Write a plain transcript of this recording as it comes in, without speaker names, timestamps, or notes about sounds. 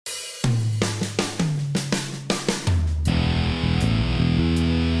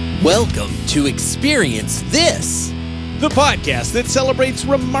Welcome to Experience This, the podcast that celebrates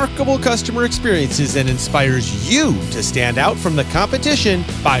remarkable customer experiences and inspires you to stand out from the competition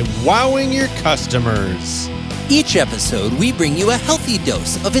by wowing your customers. Each episode, we bring you a healthy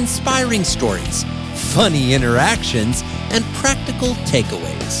dose of inspiring stories, funny interactions, and practical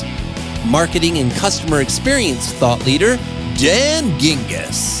takeaways. Marketing and customer experience thought leader, Dan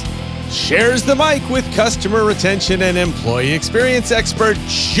Gingiss, shares the mic with customer retention and employee experience expert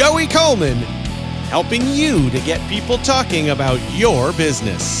Joey Coleman, helping you to get people talking about your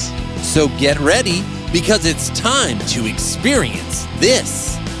business. So get ready, because it's time to experience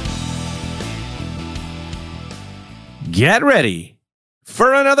this. Get ready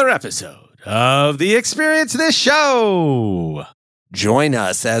for another episode of the Experience This Show. Join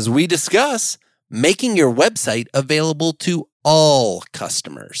us as we discuss making your website available to all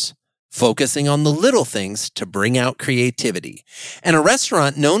customers, focusing on the little things to bring out creativity, and a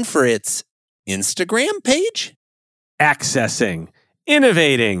restaurant known for its Instagram page? Accessing,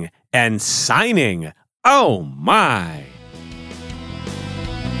 innovating, and signing. Oh my!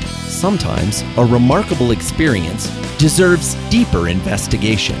 Sometimes a remarkable experience deserves deeper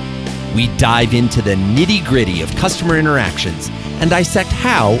investigation. We dive into the nitty-gritty of customer interactions and dissect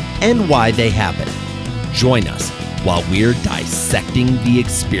how and why they happen. Join us while we're dissecting the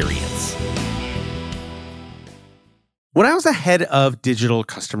experience. When I was the head of digital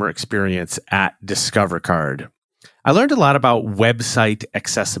customer experience at Discover Card, I learned a lot about website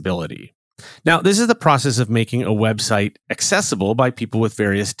accessibility. Now, this is the process of making a website accessible by people with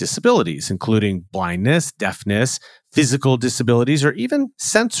various disabilities, including blindness, deafness, physical disabilities, or even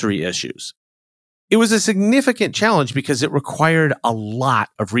sensory issues. It was a significant challenge because it required a lot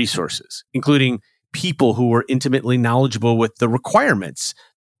of resources, including people who were intimately knowledgeable with the requirements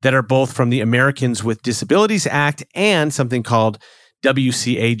that are both from the Americans with Disabilities Act and something called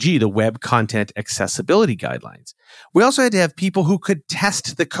WCAG, the Web Content Accessibility Guidelines. We also had to have people who could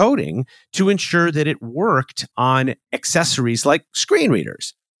test the coding to ensure that it worked on accessories like screen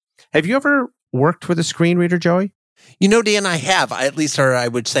readers. Have you ever worked with a screen reader, Joey? You know, Dan, I have. I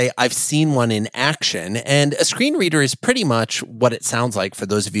would say I've seen one in action. And a screen reader is pretty much what it sounds like for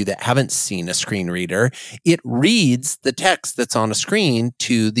those of you that haven't seen a screen reader. It reads the text that's on a screen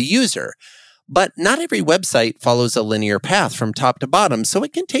to the user. But not every website follows a linear path from top to bottom, so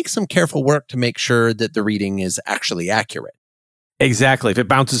it can take some careful work to make sure that the reading is actually accurate. Exactly. If it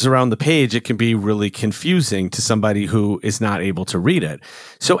bounces around the page, it can be really confusing to somebody who is not able to read it.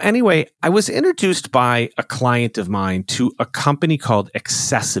 So anyway, I was introduced by a client of mine to a company called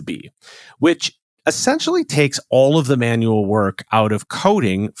Accessiby, which essentially takes all of the manual work out of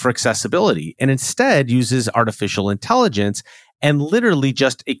coding for accessibility and instead uses artificial intelligence and literally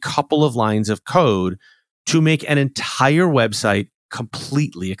just a couple of lines of code to make an entire website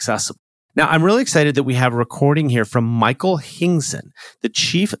completely accessible. Now, I'm really excited that we have a recording here from Michael Hingson, the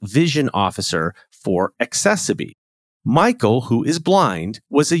Chief Vision Officer for Accessiby. Michael, who is blind,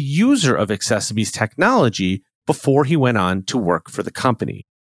 was a user of Accessiby's technology before he went on to work for the company.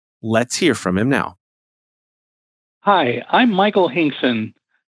 Let's hear from him now. Hi, I'm Michael Hingson,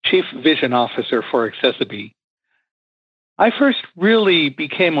 Chief Vision Officer for Accessiby. I first really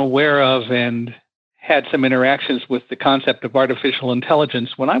became aware of and had some interactions with the concept of artificial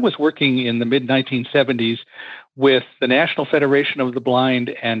intelligence when I was working in the mid-1970s with the National Federation of the Blind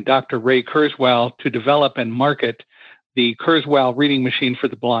and Dr. Ray Kurzweil to develop and market the Kurzweil reading machine for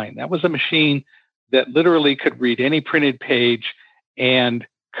the blind. That was a machine that literally could read any printed page and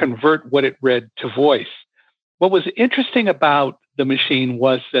convert what it read to voice. What was interesting about the machine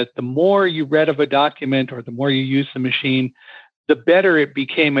was that the more you read of a document or the more you used the machine, the better it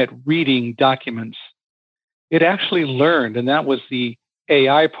became at reading documents. It actually learned, and that was the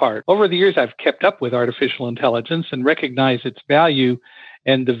AI part. Over the years, I've kept up with artificial intelligence and recognized its value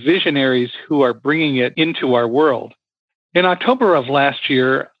and the visionaries who are bringing it into our world. In October of last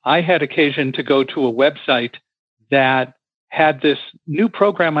year, I had occasion to go to a website that had this new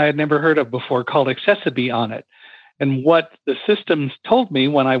program I had never heard of before called Accessiby on it. And what the systems told me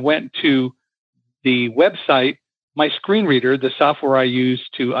when I went to the website, my screen reader, the software I use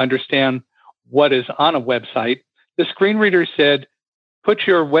to understand what is on a website, the screen reader said, put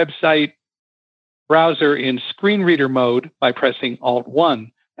your website browser in screen reader mode by pressing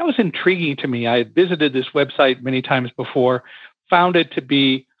Alt-1. That was intriguing to me. I had visited this website many times before, found it to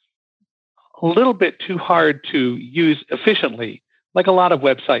be a little bit too hard to use efficiently, like a lot of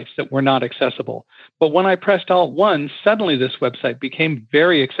websites that were not accessible. But when I pressed Alt-1, suddenly this website became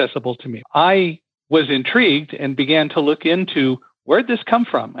very accessible to me. I was intrigued and began to look into where'd this come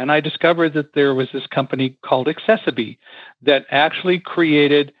from? And I discovered that there was this company called Accessiby that actually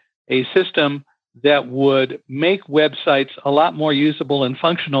created a system that would make websites a lot more usable and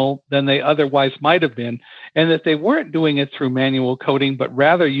functional than they otherwise might have been, and that they weren't doing it through manual coding, but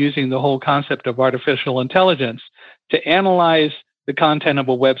rather using the whole concept of artificial intelligence to analyze the content of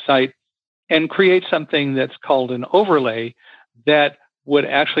a website and create something that's called an overlay that would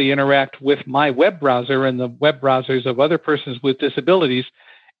actually interact with my web browser and the web browsers of other persons with disabilities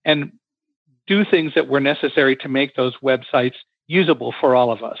and do things that were necessary to make those websites usable for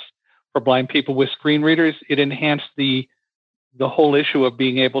all of us. For blind people with screen readers, it enhanced the whole issue of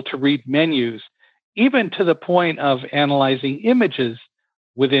being able to read menus, even to the point of analyzing images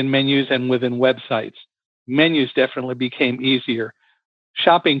within menus and within websites. Menus definitely became easier.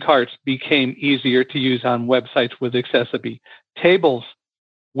 Shopping carts became easier to use on websites with Accessibility. Tables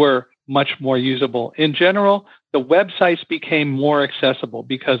were much more usable. In general, the websites became more accessible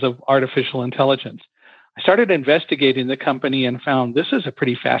because of artificial intelligence. I started investigating the company and found this is a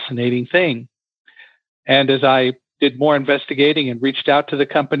pretty fascinating thing. And as I did more investigating and reached out to the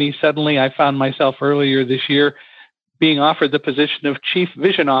company, suddenly I found myself earlier this year being offered the position of Chief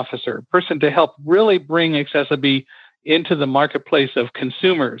Vision Officer, person to help really bring Accessibility into the marketplace of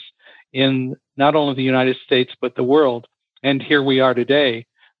consumers in not only the United States, but the world. And here we are today.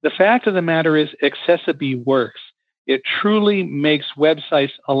 The fact of the matter is Accessibility works. It truly makes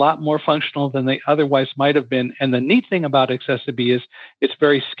websites a lot more functional than they otherwise might have been. And the neat thing about Accessibility is it's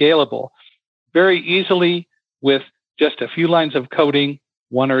very scalable. Very easily, with just a few lines of coding,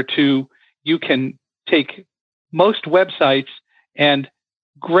 one or two, you can take most websites and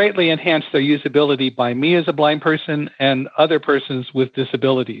greatly enhance their usability by me as a blind person and other persons with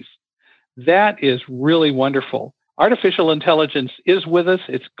disabilities. That is really wonderful. Artificial intelligence is with us,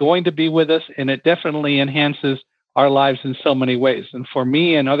 it's going to be with us, and it definitely enhances our lives in so many ways. And for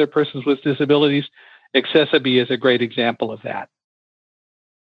me and other persons with disabilities, Accessibility is a great example of that.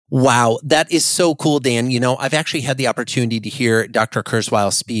 Wow, that is so cool, Dan. You know, I've actually had the opportunity to hear Dr.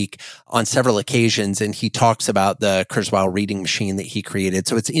 Kurzweil speak on several occasions, and he talks about the Kurzweil reading machine that he created.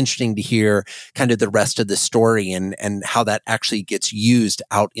 So it's interesting to hear kind of the rest of the story and how that actually gets used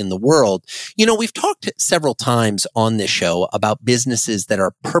out in the world. You know, we've talked several times on this show about businesses that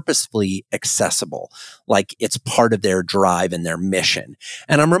are purposefully accessible, like it's part of their drive and their mission.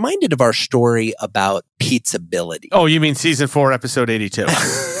 And I'm reminded of our story about Pizzability. Oh, you mean season 4, episode 82.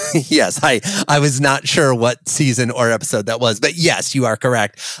 Yes, I was not sure what season or episode that was, but yes, you are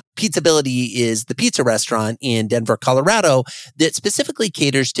correct. Pizzability is the pizza restaurant in Denver, Colorado that specifically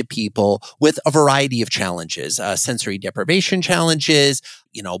caters to people with a variety of challenges, sensory deprivation challenges,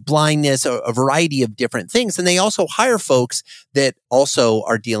 you know, blindness, a variety of different things. And they also hire folks that also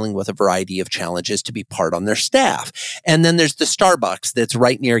are dealing with a variety of challenges to be part on their staff. And then there's the Starbucks that's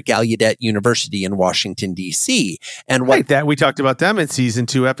right near Gallaudet University in Washington, D.C. And what that we talked about them in season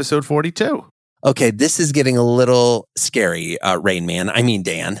 2, episode 42. Okay, this is getting a little scary, Rain Man. I mean,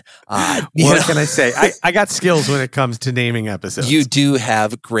 Dan. What can I say? I got skills when it comes to naming episodes. You do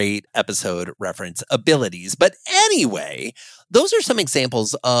have great episode reference abilities. But anyway, those are some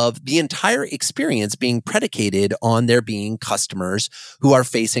examples of the entire experience being predicated on there being customers who are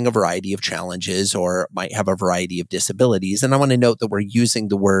facing a variety of challenges or might have a variety of disabilities. And I want to note that we're using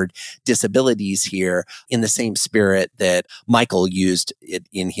the word disabilities here in the same spirit that Michael used it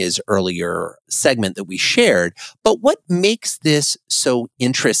in his earlier segment that we shared. But what makes this so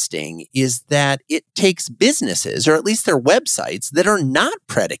interesting is that it takes businesses, or at least their websites, that are not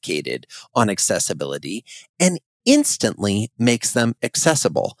predicated on accessibility and instantly makes them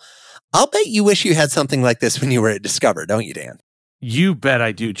accessible. I'll bet you wish you had something like this when you were at Discover, don't you, Dan? You bet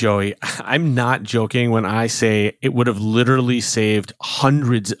I do, Joey. I'm not joking when I say it would have literally saved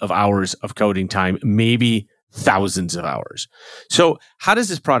hundreds of hours of coding time, maybe thousands of hours. So how does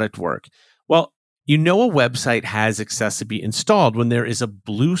this product work? Well, you know a website has Accessibility installed when there is a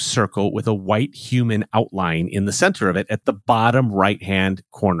blue circle with a white human outline in the center of it at the bottom right-hand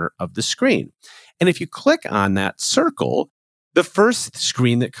corner of the screen. And if you click on that circle, the first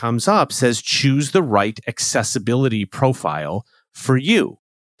screen that comes up says choose the right accessibility profile for you.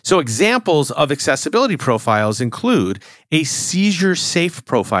 So examples of accessibility profiles include a seizure-safe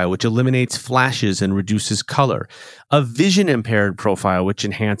profile, which eliminates flashes and reduces color, a vision-impaired profile, which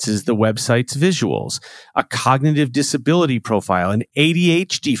enhances the website's visuals, a cognitive disability profile, an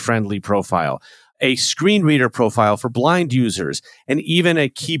ADHD-friendly profile, a screen reader profile for blind users, and even a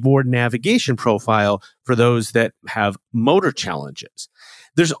keyboard navigation profile for those that have motor challenges.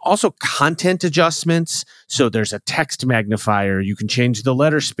 There's also content adjustments. So there's a text magnifier. You can change the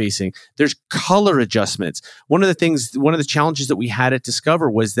letter spacing. There's color adjustments. One of the challenges that we had at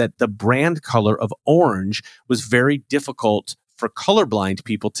Discover was that the brand color of orange was very difficult for colorblind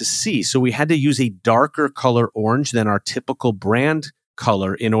people to see. So we had to use a darker color orange than our typical brand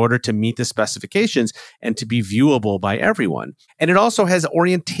color in order to meet the specifications and to be viewable by everyone. And it also has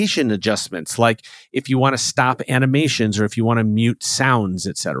orientation adjustments, like if you want to stop animations or if you want to mute sounds,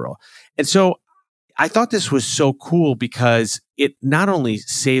 etc. And so I thought this was so cool because it not only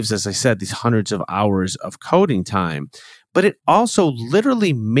saves, as I said, these hundreds of hours of coding time, but it also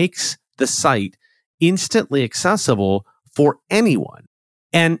literally makes the site instantly accessible for anyone.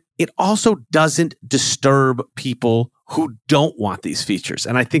 And it also doesn't disturb people who don't want these features.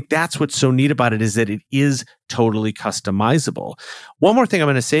 And I think that's what's so neat about it, is that it is totally customizable. One more thing I'm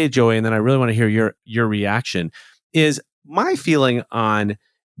going to say, Joey, and then I really want to hear your reaction, is my feeling on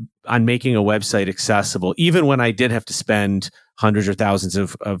making a website accessible, even when I did have to spend hundreds or thousands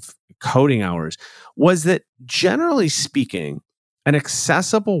of coding hours, was that generally speaking, an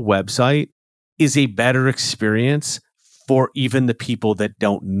accessible website is a better experience for even the people that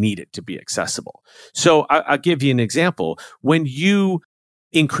don't need it to be accessible. So I'll give you an example. When you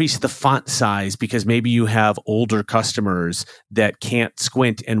increase the font size because maybe you have older customers that can't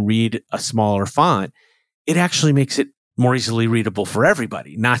squint and read a smaller font, it actually makes it more easily readable for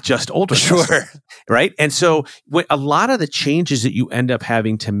everybody, not just older customers, right? And so a lot of the changes that you end up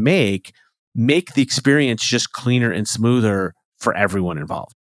having to make the experience just cleaner and smoother for everyone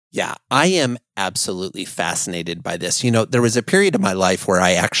involved. Yeah, I am absolutely fascinated by this. You know, there was a period of my life where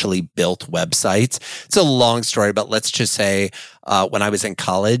I actually built websites. It's a long story, but let's just say when I was in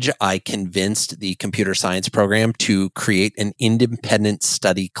college, I convinced the computer science program to create an independent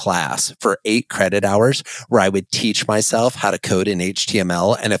study class for 8 credit hours where I would teach myself how to code in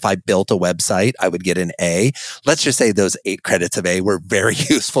HTML. And if I built a website, I would get an A. Let's just say those 8 credits of A were very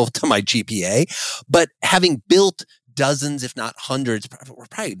useful to my GPA. But having built dozens, if not hundreds, we're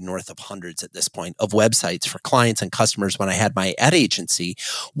probably north of hundreds at this point, of websites for clients and customers when I had my ad agency.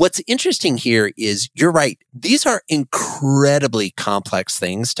 What's interesting here is, you're right, these are incredibly complex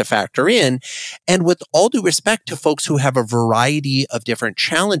things to factor in. And with all due respect to folks who have a variety of different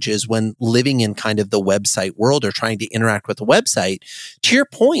challenges when living in kind of the website world or trying to interact with a website, to your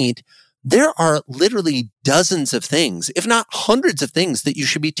point, there are literally dozens of things, if not hundreds of things, that you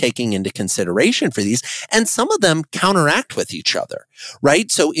should be taking into consideration for these. And some of them counteract with each other,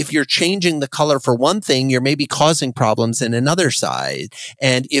 right? So if you're changing the color for one thing, you're maybe causing problems in another side.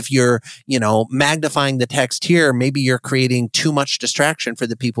 And if you're, magnifying the text here, maybe you're creating too much distraction for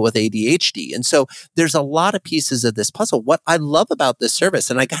the people with ADHD. And so there's a lot of pieces of this puzzle. What I love about this service,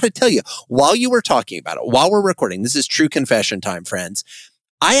 and I got to tell you, while you were talking about it, while we're recording, this is true confession time, friends,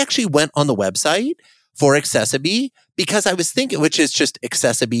 I actually went on the website for Accessiby because I was thinking, which is just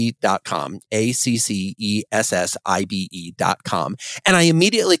accessiby.com, ACCESSIBE.com. And I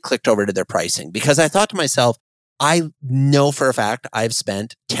immediately clicked over to their pricing because I thought to myself, I know for a fact I've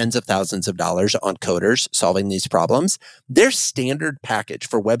spent tens of thousands of dollars on coders solving these problems. Their standard package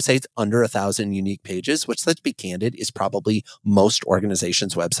for websites under 1,000 unique pages, which, let's be candid, is probably most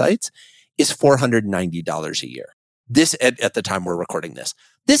organizations' websites, is $490 a year. This, at the time we're recording this,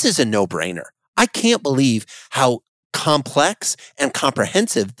 this is a no-brainer. I can't believe how complex and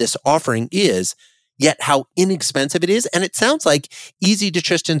comprehensive this offering is, yet how inexpensive it is. And it sounds like easy to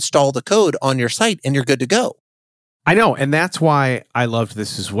just install the code on your site and you're good to go. I know. And that's why I loved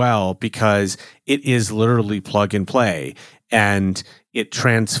this as well, because it is literally plug and play, and it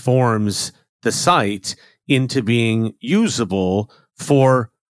transforms the site into being usable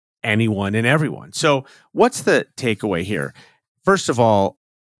for anyone and everyone. So what's the takeaway here? First of all,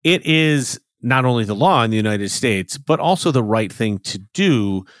 it is not only the law in the United States, but also the right thing to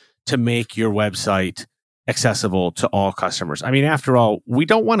do to make your website accessible to all customers. I mean, after all, we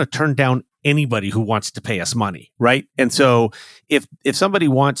don't want to turn down anybody who wants to pay us money, right? And so if somebody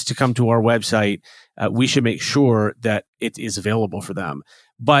wants to come to our website, we should make sure that it is available for them.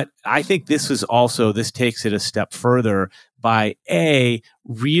 But I think this takes it a step further by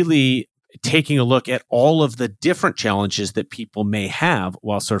really taking a look at all of the different challenges that people may have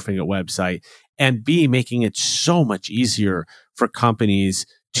while surfing a website, and B, making it so much easier for companies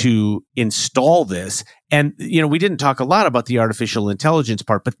to install this. And, we didn't talk a lot about the artificial intelligence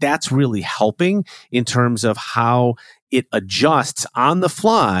part, but that's really helping in terms of how it adjusts on the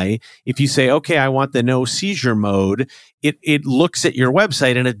fly. If you say, okay, I want the no seizure mode, it looks at your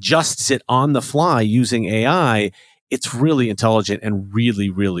website and adjusts it on the fly using AI. It's really intelligent and really,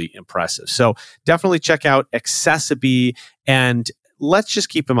 really impressive. So definitely check out Accessiby. And let's just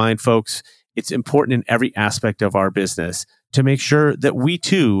keep in mind, folks, it's important in every aspect of our business to make sure that we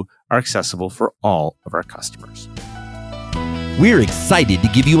too are accessible for all of our customers. We're excited to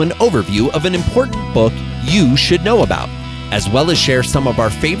give you an overview of an important book you should know about. as well as share some of our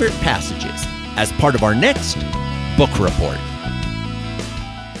favorite passages as part of our next book report.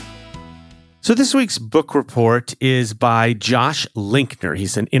 So this week's book report is by Josh Linkner.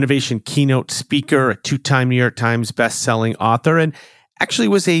 He's an innovation keynote speaker, a 2-time New York Times best-selling author, and actually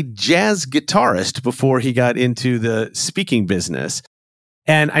was a jazz guitarist before he got into the speaking business.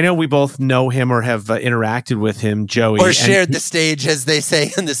 And I know we both know him or have interacted with him, Joey. Or shared the stage, as they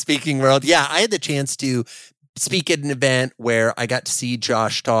say in the speaking world. Yeah, I had the chance to speak at an event where I got to see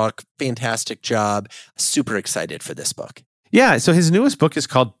Josh talk. Fantastic job. Super excited for this book. Yeah, so his newest book is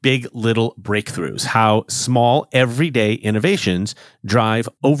called Big Little Breakthroughs: How Small Everyday Innovations Drive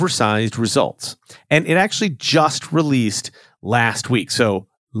Oversized Results. And it actually just released last week, so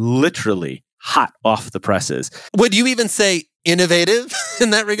literally hot off the presses. Would you even say innovative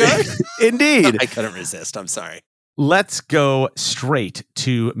in that regard? Indeed. I couldn't resist. I'm sorry. Let's go straight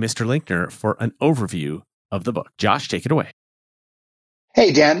to Mr. Linkner for an overview of the book. Josh, take it away.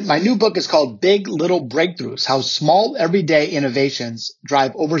 Hey, Dan, my new book is called Big Little Breakthroughs: How Small Everyday Innovations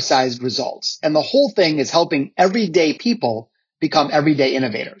Drive Oversized Results. And the whole thing is helping everyday people become everyday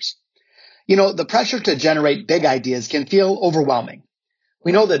innovators. You know, the pressure to generate big ideas can feel overwhelming.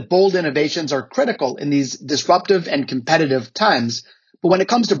 We know that bold innovations are critical in these disruptive and competitive times, but when it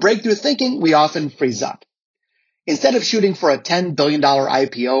comes to breakthrough thinking, we often freeze up. Instead of shooting for a $10 billion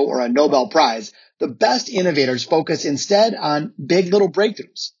IPO or a Nobel Prize, the best innovators focus instead on big little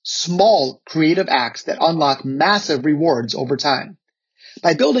breakthroughs, small creative acts that unlock massive rewards over time.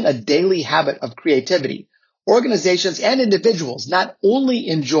 By building a daily habit of creativity, organizations and individuals not only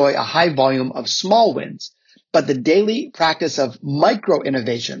enjoy a high volume of small wins, but the daily practice of micro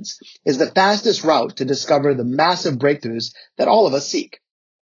innovations is the fastest route to discover the massive breakthroughs that all of us seek.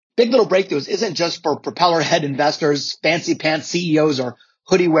 Big Little Breakthroughs isn't just for propeller head investors, fancy pants CEOs, or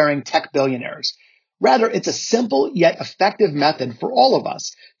hoodie-wearing tech billionaires. Rather, it's a simple yet effective method for all of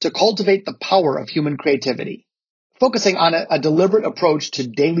us to cultivate the power of human creativity. Focusing on a deliberate approach to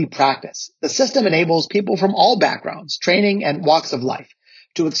daily practice, the system enables people from all backgrounds, training, and walks of life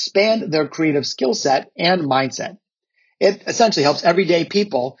to expand their creative skill set and mindset. It essentially helps everyday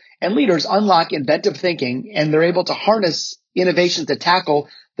people and leaders unlock inventive thinking, and they're able to harness innovation to tackle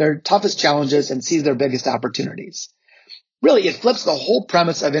their toughest challenges and seize their biggest opportunities. Really, it flips the whole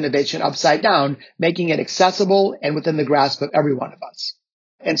premise of innovation upside down, making it accessible and within the grasp of every one of us.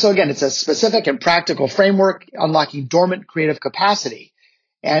 And so again, it's a specific and practical framework unlocking dormant creative capacity.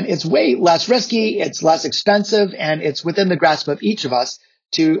 And it's way less risky, it's less expensive, and it's within the grasp of each of us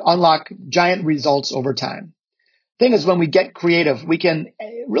to unlock giant results over time. Thing is, when we get creative, we can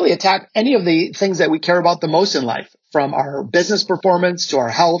really attack any of the things that we care about the most in life, from our business performance to our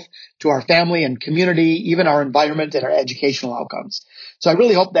health, to our family and community, even our environment and our educational outcomes. So I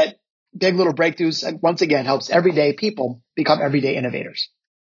really hope that Big Little Breakthroughs, once again, helps everyday people become everyday innovators.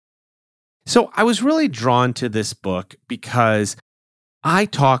 So I was really drawn to this book because I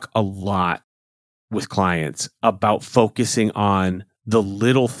talk a lot with clients about focusing on the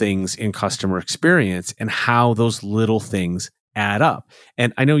little things in customer experience and how those little things add up.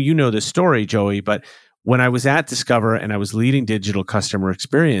 And I know you know this story, Joey, but when I was at Discover and I was leading digital customer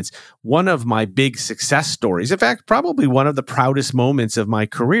experience, one of my big success stories, in fact, probably one of the proudest moments of my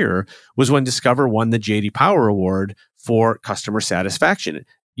career, was when Discover won the J.D. Power Award for customer satisfaction.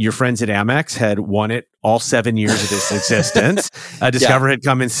 Your friends at Amex had won it all 7 years of its existence. Discover had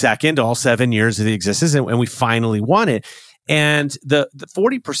come in second all 7 years of the existence, and we finally won it. And the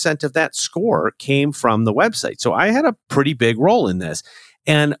 40% of that score came from the website. So I had a pretty big role in this.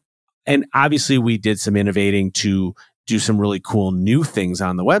 And obviously we did some innovating to do some really cool new things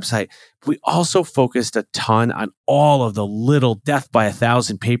on the website. We also focused a ton on all of the little death by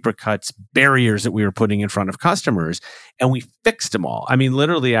 1,000 paper cuts barriers that we were putting in front of customers, and we fixed them all. I mean,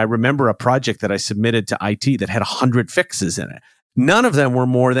 literally, I remember a project that I submitted to IT that had 100 fixes in it. None of them were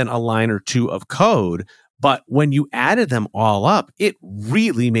more than a line or two of code, but when you added them all up, it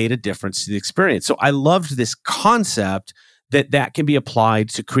really made a difference to the experience. So I loved this concept that can be applied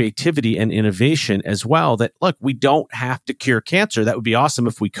to creativity and innovation as well. That, look, we don't have to cure cancer. That would be awesome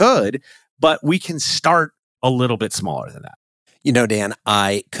if we could, but we can start a little bit smaller than that. You know, Dan,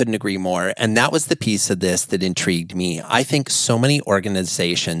 I couldn't agree more. And that was the piece of this that intrigued me. I think so many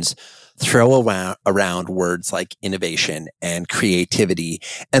organizations throw around words like innovation and creativity.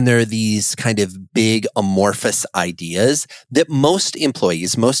 And there are these kind of big amorphous ideas that most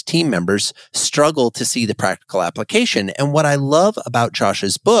employees, most team members struggle to see the practical application. And what I love about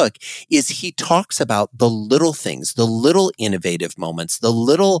Josh's book is he talks about the little things, the little innovative moments, the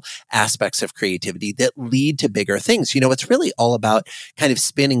little aspects of creativity that lead to bigger things. You know, it's really all about kind of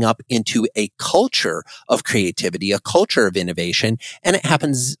spinning up into a culture of creativity, a culture of innovation. And it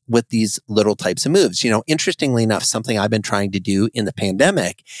happens with these little types of moves. You know, interestingly enough, something I've been trying to do in the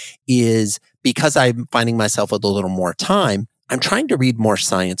pandemic is, because I'm finding myself with a little more time, I'm trying to read more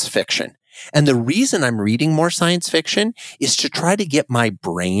science fiction. And the reason I'm reading more science fiction is to try to get my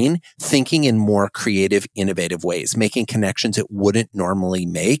brain thinking in more creative, innovative ways, making connections it wouldn't normally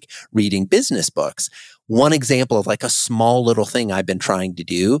make reading business books. One example of like a small little thing I've been trying to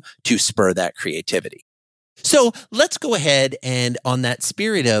do to spur that creativity. So let's go ahead and, on that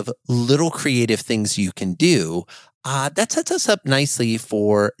spirit of little creative things you can do, that sets us up nicely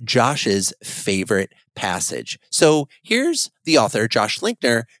for Josh's favorite passage. So here's the author, Josh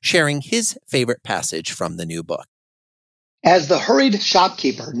Linkner, sharing his favorite passage from the new book. As the hurried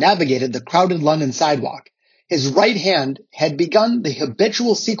shopkeeper navigated the crowded London sidewalk, his right hand had begun the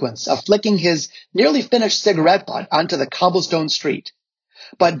habitual sequence of flicking his nearly finished cigarette butt onto the cobblestone street.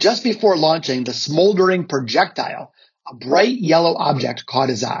 But just before launching the smoldering projectile, a bright yellow object caught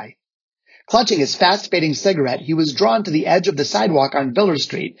his eye. Clutching his fast-fading cigarette, he was drawn to the edge of the sidewalk on Villers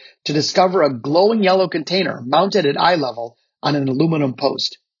Street to discover a glowing yellow container mounted at eye level on an aluminum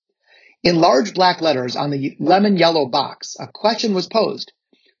post. In large black letters on the lemon yellow box, a question was posed.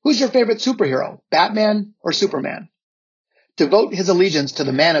 Who's your favorite superhero, Batman or Superman? To vote his allegiance to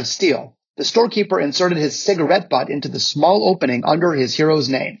the Man of Steel, the storekeeper inserted his cigarette butt into the small opening under his hero's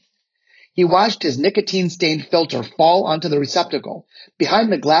name. He watched his nicotine-stained filter fall onto the receptacle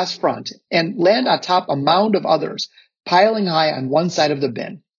behind the glass front and land atop a mound of others, piling high on one side of the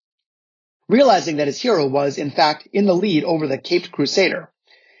bin. Realizing that his hero was, in fact, in the lead over the caped crusader,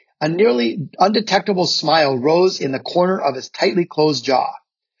 a nearly undetectable smile rose in the corner of his tightly closed jaw.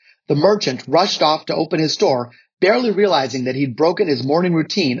 The merchant rushed off to open his store, barely realizing that he'd broken his morning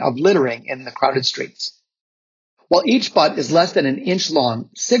routine of littering in the crowded streets. While each butt is less than an inch long,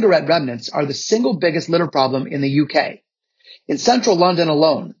 cigarette remnants are the single biggest litter problem in the UK. In central London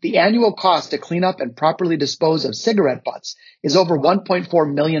alone, the annual cost to clean up and properly dispose of cigarette butts is over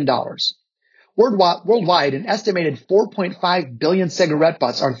 $1.4 million. Worldwide, an estimated 4.5 billion cigarette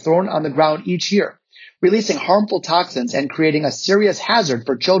butts are thrown on the ground each year, releasing harmful toxins and creating a serious hazard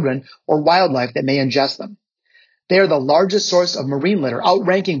for children or wildlife that may ingest them. They are the largest source of marine litter,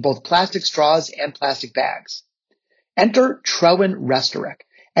 outranking both plastic straws and plastic bags. Enter Trewin Restorek,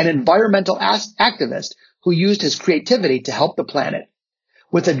 an environmental activist who used his creativity to help the planet.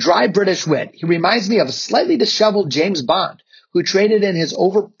 With a dry British wit, he reminds me of a slightly disheveled James Bond who traded in his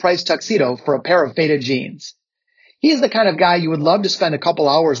overpriced tuxedo for a pair of faded jeans. He is the kind of guy you would love to spend a couple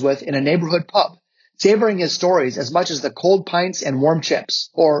hours with in a neighborhood pub, savoring his stories as much as the cold pints and warm chips,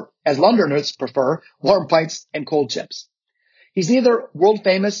 or, as Londoners prefer, warm pints and cold chips. He's neither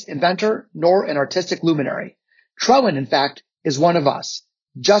world-famous inventor nor an artistic luminary. Trewin, in fact, is one of us,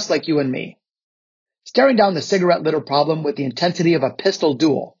 just like you and me. Staring down the cigarette litter problem with the intensity of a pistol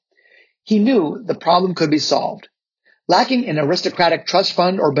duel, he knew the problem could be solved. Lacking an aristocratic trust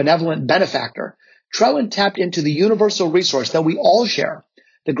fund or benevolent benefactor, Trewin tapped into the universal resource that we all share,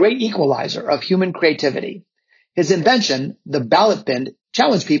 the great equalizer of human creativity. His invention, the ballot bin,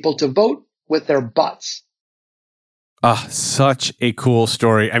 challenged people to vote with their butts. Such a cool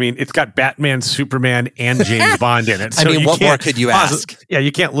story. I mean, it's got Batman, Superman, and James Bond in it. So I mean, what more could you ask? Yeah,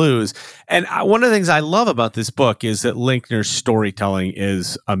 you can't lose. And one of the things I love about this book is that Linkner's storytelling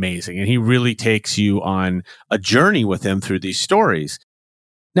is amazing. And he really takes you on a journey with him through these stories.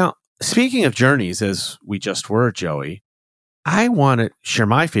 Now, speaking of journeys, as we just were, Joey, I want to share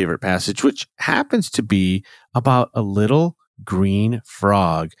my favorite passage, which happens to be about a little green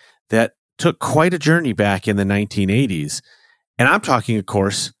frog that took quite a journey back in the 1980s. And I'm talking, of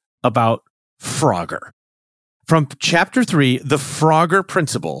course, about Frogger. From chapter 3, The Frogger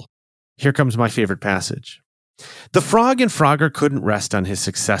Principle, here comes my favorite passage. The frog in Frogger couldn't rest on his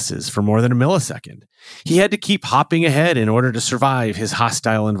successes for more than a millisecond. He had to keep hopping ahead in order to survive his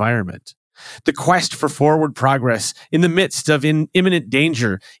hostile environment. The quest for forward progress in the midst of imminent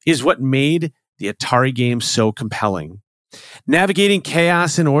danger is what made the Atari game so compelling. Navigating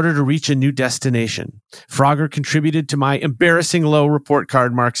chaos in order to reach a new destination. Frogger contributed to my embarrassing low report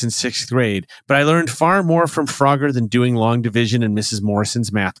card marks in 6th grade, but I learned far more from Frogger than doing long division in Mrs.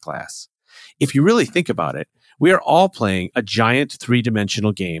 Morrison's math class. If you really think about it, We are all playing a giant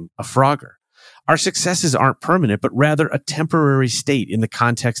three-dimensional game of Frogger. Our successes aren't permanent, but rather a temporary state in the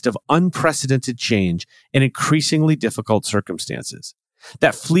context of unprecedented change and increasingly difficult circumstances.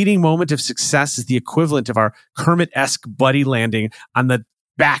 That fleeting moment of success is the equivalent of our Kermit-esque buddy landing on the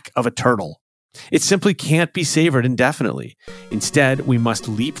back of a turtle. It simply can't be savored indefinitely. Instead, we must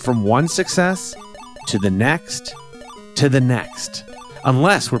leap from one success to the next,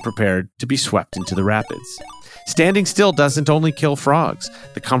 unless we're prepared to be swept into the rapids. Standing still doesn't only kill frogs.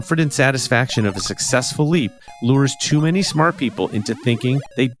 The comfort and satisfaction of a successful leap lures too many smart people into thinking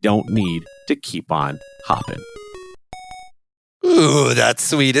they don't need to keep on hopping. Ooh, that's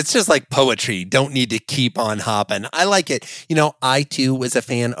sweet. It's just like poetry. Don't need to keep on hopping. I like it. You know, I too was a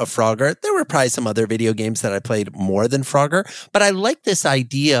fan of Frogger. There were probably some other video games that I played more than Frogger, but I like this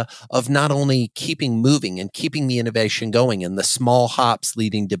idea of not only keeping moving and keeping the innovation going and the small hops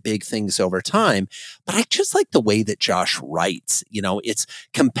leading to big things over time, but I just like the way that Josh writes. You know, it's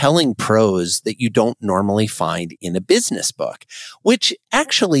compelling prose that you don't normally find in a business book, which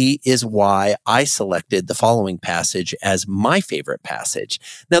actually is why I selected the following passage as my favorite passage.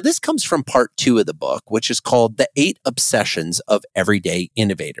 Now, this comes from part 2 of the book, which is called The 8 Obsessions of Everyday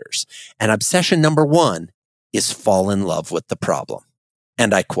Innovators. And obsession number 1 is fall in love with the problem.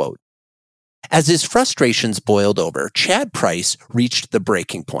 And I quote, "As his frustrations boiled over, Chad Price reached the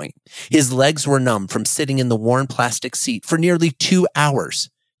breaking point. His legs were numb from sitting in the worn plastic seat for nearly 2 hours.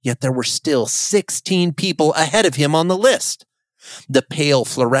 Yet there were still 16 people ahead of him on the list. The pale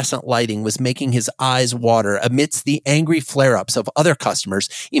fluorescent lighting was making his eyes water amidst the angry flare-ups of other customers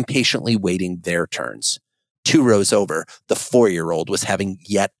impatiently waiting their turns. 2 rows over, the 4-year-old was having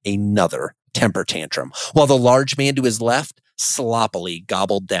yet another temper tantrum, while the large man to his left sloppily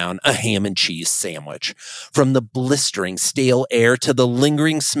gobbled down a ham and cheese sandwich. From the blistering stale air to the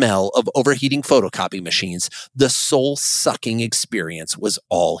lingering smell of overheating photocopy machines, the soul-sucking experience was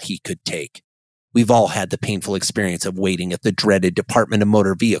all he could take. We've all had the painful experience of waiting at the dreaded Department of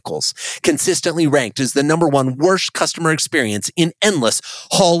Motor Vehicles, consistently ranked as the #1 worst customer experience in endless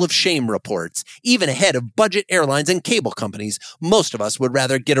Hall of Shame reports. Even ahead of budget airlines and cable companies, most of us would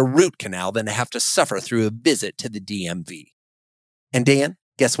rather get a root canal than to have to suffer through a visit to the DMV. And Dan,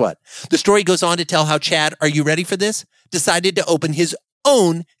 guess what? The story goes on to tell how Chad, are you ready for this? Decided to open his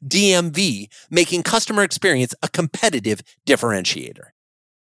own DMV, making customer experience a competitive differentiator."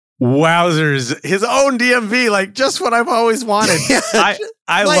 Wowzers, his own DMV, like just what I've always wanted.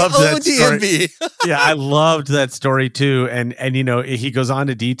 I loved that story. DMV. Yeah, I loved that story too. And you know, he goes on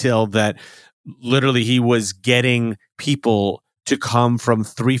to detail that literally he was getting people to come from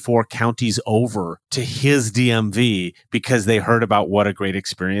 3-4 counties over to his DMV because they heard about what a great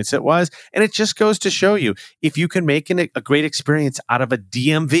experience it was. And it just goes to show you, if you can make a great experience out of a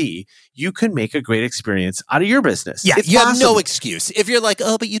DMV, you can make a great experience out of your business. Yeah, it's you possible. have no excuse. If you're like,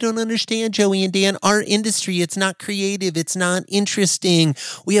 oh, but you don't understand, Joey and Dan, our industry, it's not creative, it's not interesting.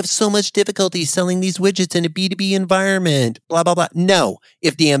 We have so much difficulty selling these widgets in a B2B environment, blah, blah, blah. No,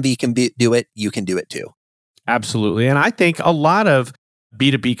 if DMV can do it, you can do it too. Absolutely. And I think a lot of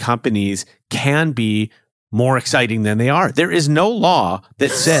B2B companies can be more exciting than they are. There is no law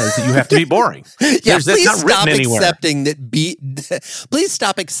that says that you have to be boring. That's not written anywhere. Please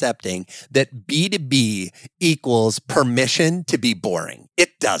stop accepting that B2B equals permission to be boring.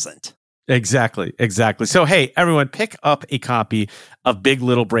 It doesn't. Exactly. So, hey, everyone, pick up a copy of Big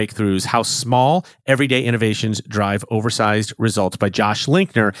Little Breakthroughs, How Small Everyday Innovations Drive Oversized Results by Josh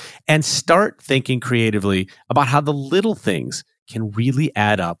Linkner, and start thinking creatively about how the little things can really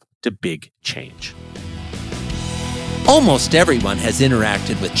add up to big change. Almost everyone has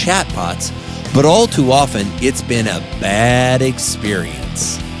interacted with chatbots, but all too often it's been a bad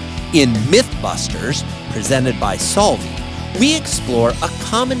experience. In Mythbusters, presented by Solvvy, we explore a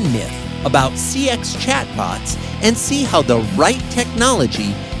common myth about CX chatbots and see how the right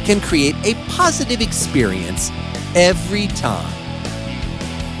technology can create a positive experience every time.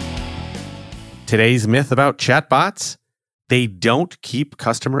 Today's myth about chatbots: they don't keep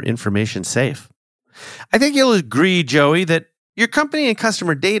customer information safe. I think you'll agree, Joey, that your company and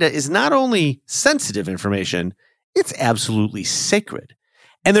customer data is not only sensitive information, it's absolutely sacred.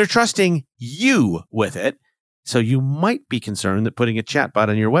 And they're trusting you with it. So you might be concerned that putting a chatbot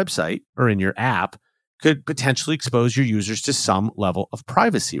on your website or in your app could potentially expose your users to some level of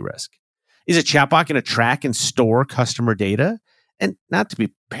privacy risk. Is a chatbot going to track and store customer data? And not to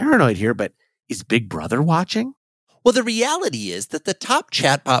be paranoid here, but is Big Brother watching? Well, the reality is that the top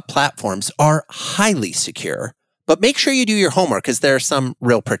chatbot platforms are highly secure, But make sure you do your homework because there are some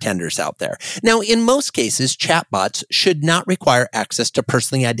real pretenders out there. Now, in most cases, chatbots should not require access to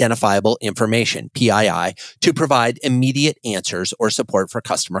personally identifiable information, PII, to provide immediate answers or support for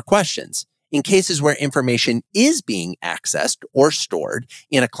customer questions. In cases where information is being accessed or stored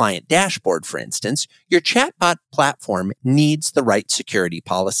in a client dashboard, for instance, your chatbot platform needs the right security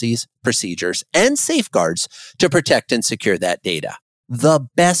policies, procedures, and safeguards to protect and secure that data. The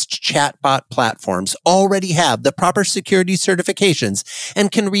best chatbot platforms already have the proper security certifications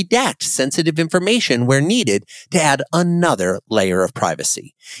and can redact sensitive information where needed to add another layer of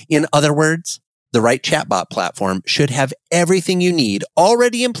privacy. In other words, the right chatbot platform should have everything you need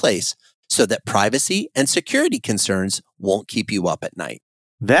already in place so that privacy and security concerns won't keep you up at night.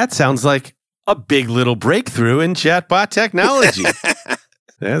 That sounds like a big little breakthrough in chatbot technology.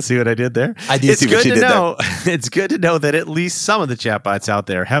 Yeah, see what I did there? I did see what you did there. It's good to know that at least some of the chatbots out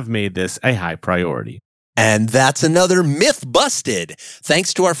there have made this a high priority. And that's another myth busted.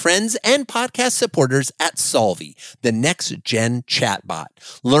 Thanks to our friends and podcast supporters at Solvvy, the next gen chatbot.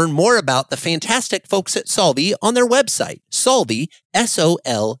 Learn more about the fantastic folks at Solvvy on their website, Solvvy,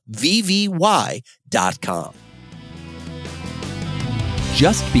 SOLVVY.com.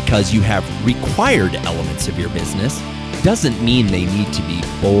 Just because you have required elements of your business doesn't mean they need to be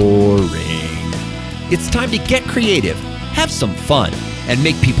boring. It's time to get creative, have some fun, and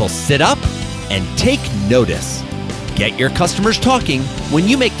make people sit up and take notice. Get your customers talking when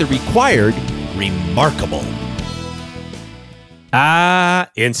you make the required remarkable.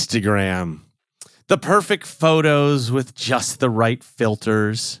 Instagram. The perfect photos with just the right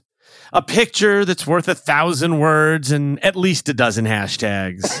filters. A picture that's worth 1,000 words and at least a dozen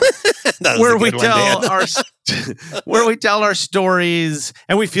hashtags. where we tell our stories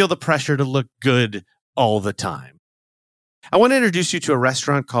and we feel the pressure to look good all the time. I want to introduce you to a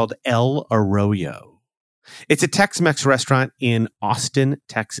restaurant called El Arroyo. It's a Tex-Mex restaurant in Austin,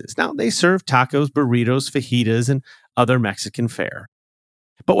 Texas. Now, they serve tacos, burritos, fajitas, and other Mexican fare.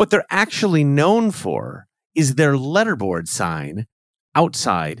 But what they're actually known for is their letterboard sign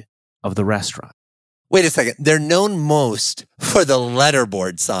outside of the restaurant. Wait a second. They're known most for the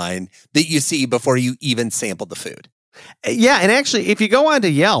letterboard sign that you see before you even sample the food. Yeah, and actually, if you go onto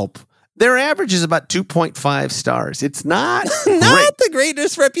Yelp, their average is about 2.5 stars. It's not not the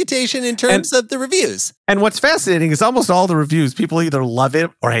greatest reputation in terms of the reviews. And what's fascinating is almost all the reviews, people either love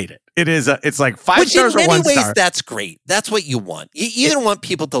it or hate it. It's like 5 stars or 1 star. In many ways, that's great. That's what you want. You either want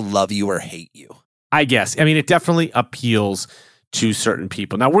people to love you or hate you. I guess. I mean, it definitely appeals to certain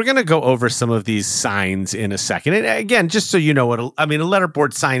people. Now, we're going to go over some of these signs in a second. And again, just so you know a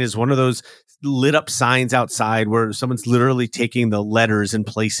letterboard sign is one of those lit up signs outside where someone's literally taking the letters and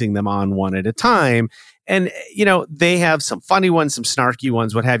placing them on one at a time. And, they have some funny ones, some snarky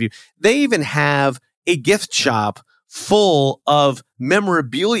ones, what have you. They even have a gift shop full of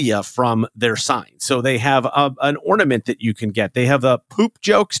memorabilia from their sign. So they have an ornament that you can get. They have a poop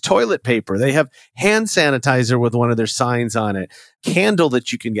jokes toilet paper. They have hand sanitizer with one of their signs on it, candle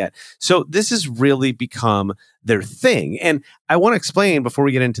that you can get. So this has really become their thing. And I want to explain before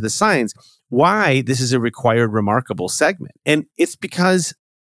we get into the signs why this is a required remarkable segment. And it's because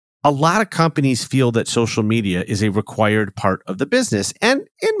a lot of companies feel that social media is a required part of the business. And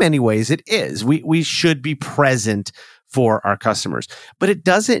in many ways it is. We should be present for our customers. But it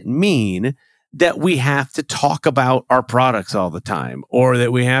doesn't mean that we have to talk about our products all the time or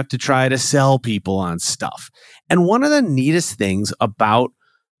that we have to try to sell people on stuff. And one of the neatest things about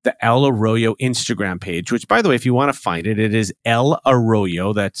the El Arroyo Instagram page, which, by the way, if you want to find it, it is El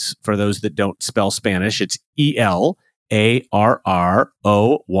Arroyo. That's for those that don't spell Spanish. It's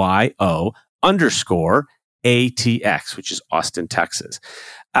ELARROYO_ATX, which is Austin, Texas.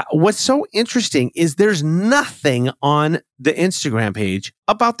 What's so interesting is there's nothing on the Instagram page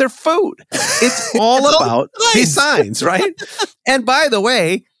about their food. It's all about these signs, right? And by the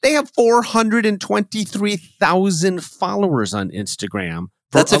way, they have 423,000 followers on Instagram.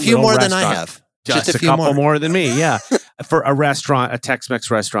 That's a few more than I have. Just a couple more than me, yeah. For a restaurant, a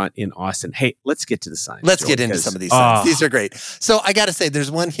Tex-Mex restaurant in Austin. Hey, let's get to the signs. Let's get into some of these signs. These are great. So I got to say,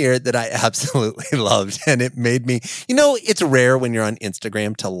 there's one here that I absolutely loved, and it made me, it's rare when you're on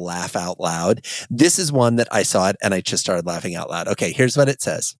Instagram to laugh out loud. This is one that I saw it, and I just started laughing out loud. Okay, here's what it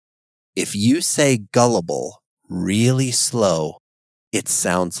says. If you say gullible really slow, it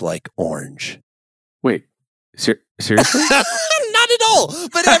sounds like orange. Wait, seriously? Not at all.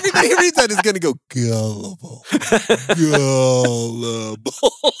 But everybody who reads that is going to go, gullible. Gullible.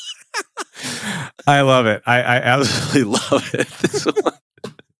 I love it. I absolutely love it. This one.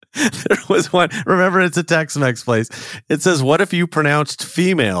 There was one. Remember, it's a Tex-Mex place. It says, what if you pronounced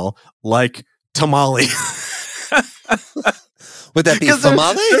female like tamale? Would that be Because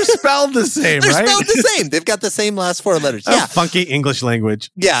famale? they're spelled the same, They're right? spelled the same. They've got the same last 4 letters. A funky English language.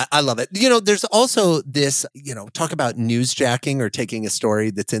 Yeah, I love it. There's also this, talk about newsjacking or taking a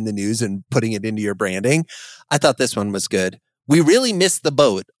story that's in the news and putting it into your branding. I thought this one was good. We really missed the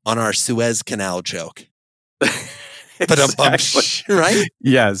boat on our Suez Canal joke. Exactly. Right?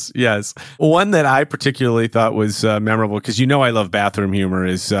 Yes. One that I particularly thought was memorable, because I love bathroom humor,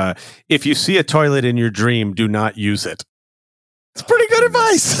 is if you see a toilet in your dream, do not use it. It's pretty good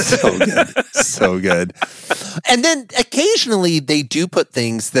advice. So good. So good. And then occasionally they do put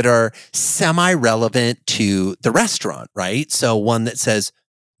things that are semi-relevant to the restaurant, right? So one that says,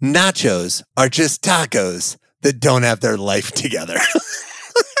 nachos are just tacos that don't have their life together.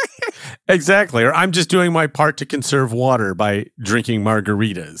 Exactly. Or I'm just doing my part to conserve water by drinking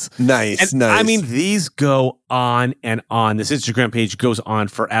margaritas. Nice. I mean, these go on and on. This Instagram page goes on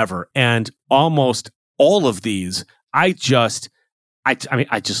forever. And almost all of these, I just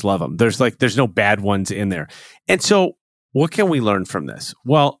love them. There's no bad ones in there. And so what can we learn from this?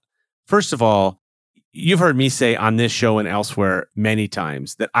 Well, first of all, you've heard me say on this show and elsewhere many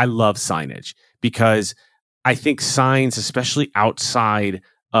times that I love signage, because I think signs, especially outside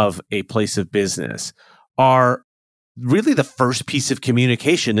of a place of business, are really the first piece of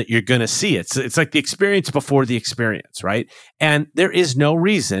communication that you're going to see. It's like the experience before the experience, right? And there is no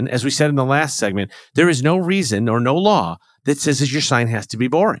reason, as we said in the last segment, there is no reason or no law that says that your sign has to be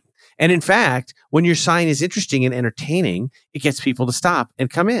boring. And in fact, when your sign is interesting and entertaining, it gets people to stop and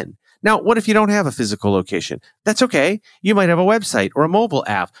come in. Now, what if you don't have a physical location? That's okay. You might have a website or a mobile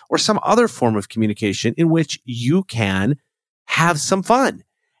app or some other form of communication in which you can have some fun.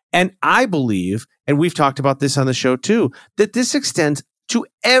 And I believe, and we've talked about this on the show too, that this extends to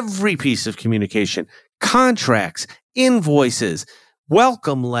every piece of communication: contracts, invoices,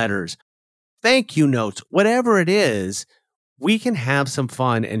 welcome letters, thank you notes, whatever it is. We can have some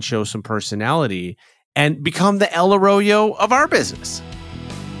fun and show some personality and become the El Arroyo of our business.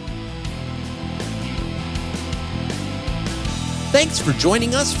 Thanks for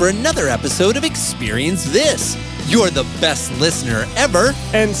joining us for another episode of Experience This. You're the best listener ever.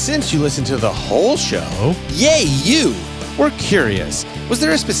 And since you listened to the whole show, yay you! We're curious, was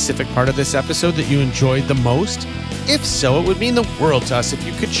there a specific part of this episode that you enjoyed the most? If so, it would mean the world to us if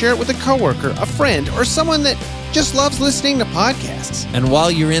you could share it with a coworker, a friend, or someone that just loves listening to podcasts. And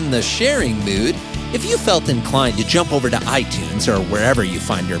while you're in the sharing mood, if you felt inclined to jump over to iTunes or wherever you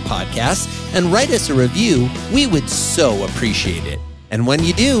find your podcasts and write us a review, we would so appreciate it. And when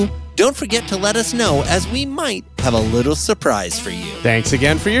you do, don't forget to let us know, as we might have a little surprise for you. Thanks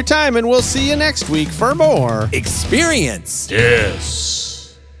again for your time, and we'll see you next week for more Experience This.